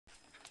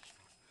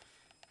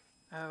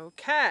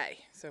Okay,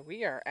 so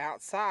we are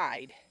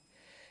outside,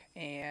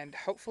 and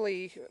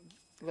hopefully,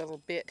 a little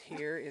bit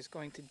here is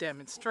going to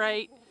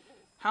demonstrate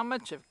how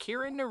much of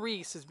Kira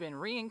Nerys has been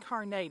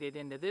reincarnated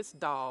into this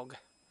dog.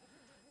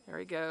 There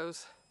he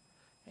goes,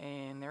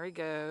 and there he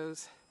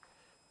goes,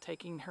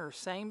 taking her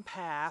same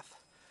path,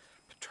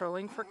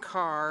 patrolling for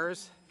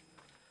cars.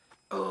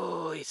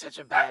 Oh, he's such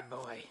a bad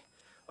boy.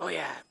 Oh,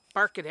 yeah,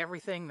 bark at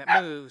everything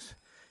that moves,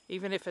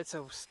 even if it's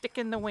a stick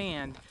in the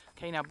wind.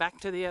 Okay, now back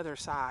to the other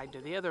side,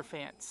 to the other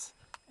fence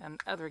and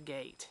other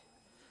gate.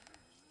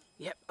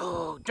 Yep.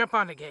 Oh, jump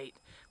on the gate.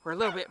 We're a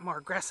little bit more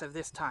aggressive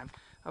this time.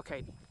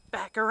 Okay,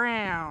 back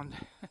around.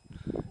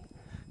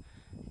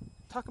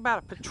 Talk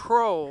about a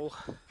patrol.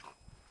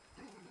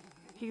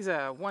 He's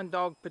a one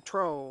dog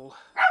patrol.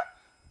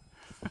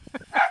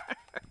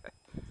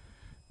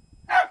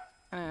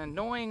 An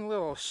annoying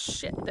little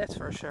shit, that's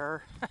for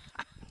sure.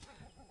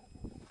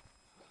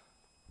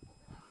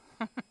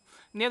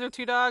 And the other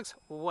two dogs,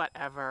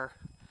 whatever.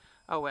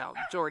 Oh well,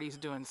 Jordy's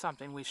doing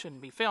something we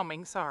shouldn't be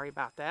filming. Sorry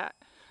about that.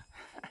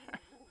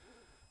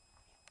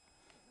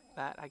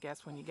 But I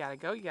guess when you gotta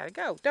go,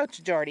 don't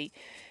you, Jordy?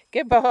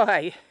 Good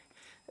boy.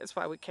 That's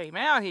why we came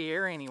out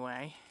here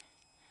anyway.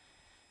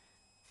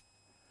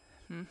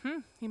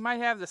 He might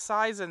have the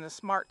size and the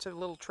smarts of a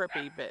little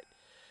trippy, but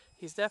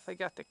he's definitely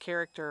got the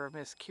character of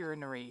Miss Kira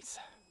Nerys.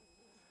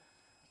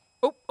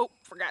 Oh,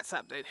 forgot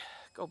something.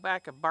 Go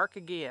back and bark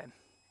again.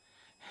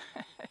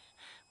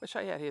 Wish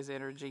I had his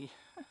energy.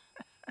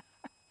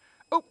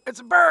 Oh, it's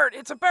a bird!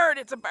 It's a bird!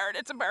 It's a bird!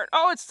 It's a bird!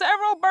 Oh, it's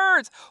several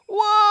birds!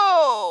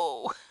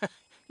 Whoa!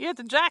 You hit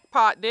the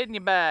jackpot, didn't you,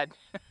 bud?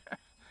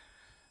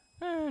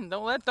 Don't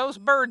let those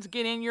birds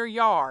get in your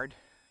yard.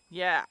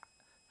 Yeah.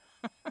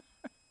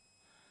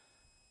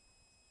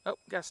 Oh,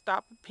 gotta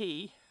stop and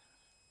pee.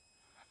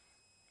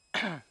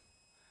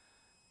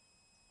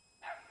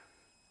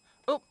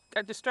 Oh,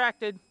 got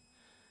distracted.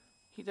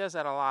 He does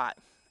that a lot.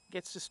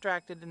 Gets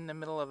distracted in the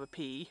middle of a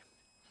pee.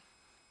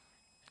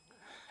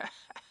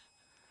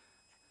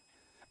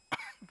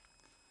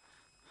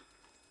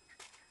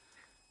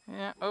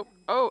 Yeah.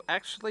 Oh,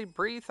 actually,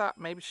 Bree thought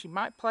maybe she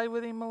might play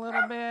with him a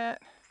little bit.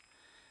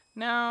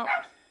 No.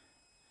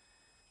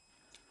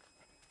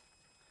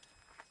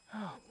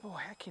 Oh, boy,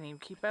 I can't even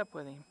keep up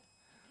with him.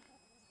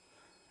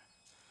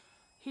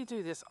 He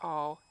do this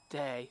all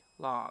day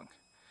long.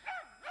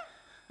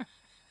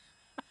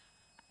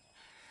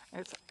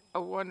 It's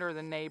a wonder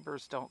the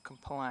neighbors don't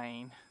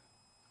complain.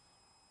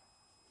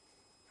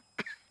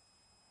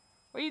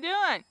 What are you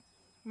doing,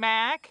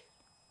 Mac?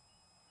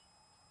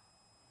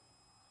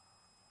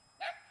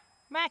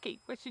 Mackie,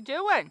 what you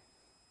doing?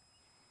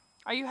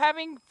 Are you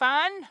having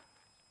fun?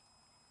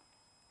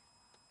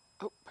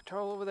 Oh,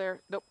 patrol over there.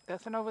 Nope,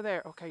 nothing over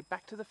there. Okay,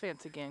 back to the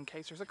fence again in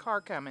case there's a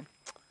car coming.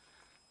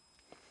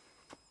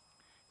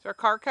 Is there a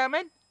car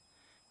coming?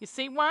 You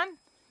see one?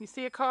 You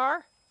see a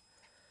car?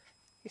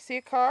 You see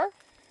a car?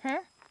 Huh?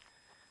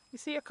 You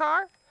see a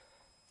car?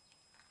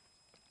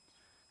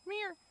 Come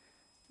here.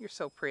 You're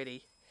so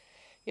pretty.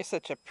 You're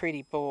such a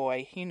pretty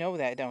boy. You know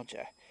that, don't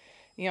you?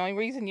 The only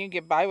reason you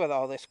get by with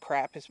all this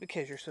crap is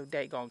because you're so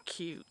daggone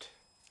cute.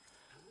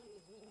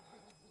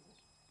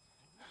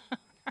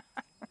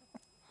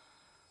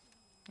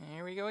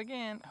 Here we go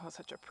again. Oh,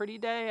 such a pretty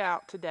day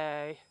out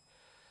today.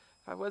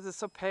 If I wasn't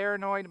so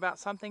paranoid about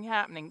something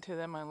happening to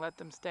them, I'd let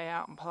them stay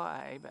out and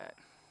play, but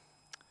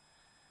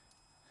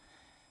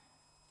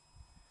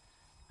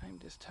I'm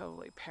just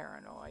totally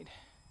paranoid.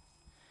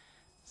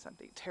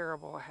 Something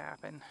terrible will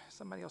happen.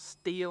 Somebody will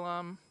steal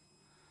them.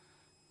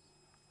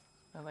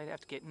 Well, they'd have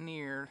to get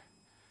near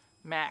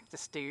Mac to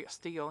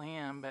steal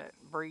him, but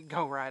Bree'd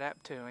go right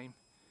up to him.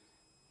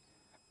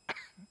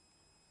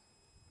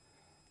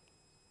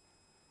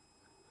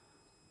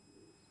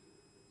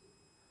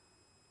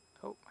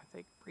 Oh, I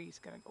think Bree's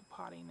gonna go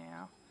potty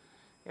now.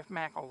 If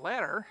Mac will let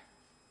her.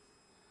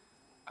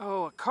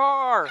 Oh, a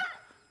car!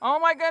 Oh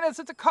my goodness,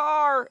 it's a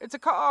car! It's a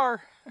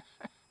car!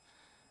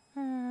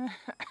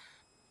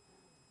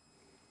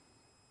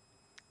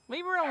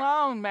 Leave her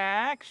alone,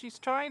 Mac. She's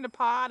trying to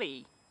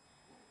potty.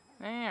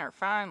 There,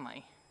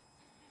 finally.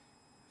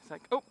 It's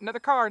like, oh, another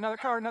car, another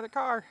car, another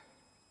car.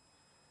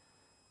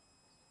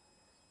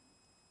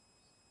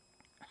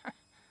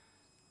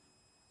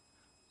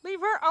 Leave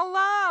her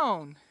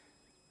alone.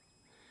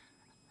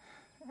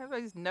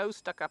 Everybody's nose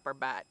stuck up her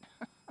butt.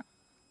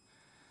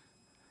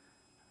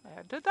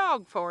 There's a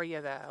dog for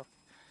you, though.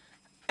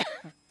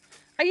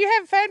 Are you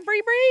having fun,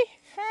 Bree Bree?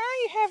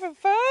 Huh? You having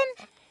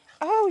fun?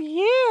 Oh,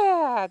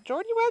 yeah.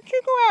 Jordy, why don't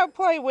you go out and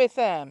play with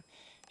them?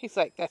 He's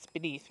like, that's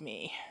beneath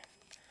me.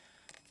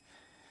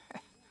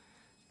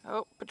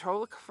 Oh,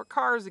 patrol for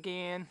cars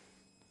again.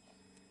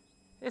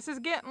 This is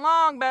getting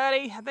long,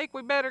 buddy. I think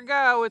we better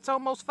go. It's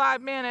almost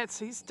 5 minutes.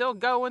 He's still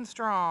going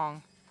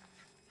strong.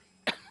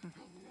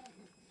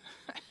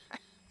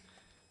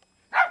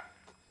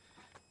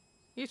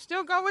 He's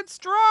still going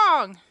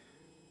strong.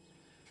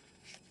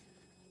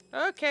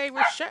 Okay,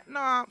 we're shutting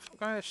off.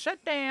 We're going to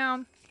shut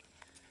down.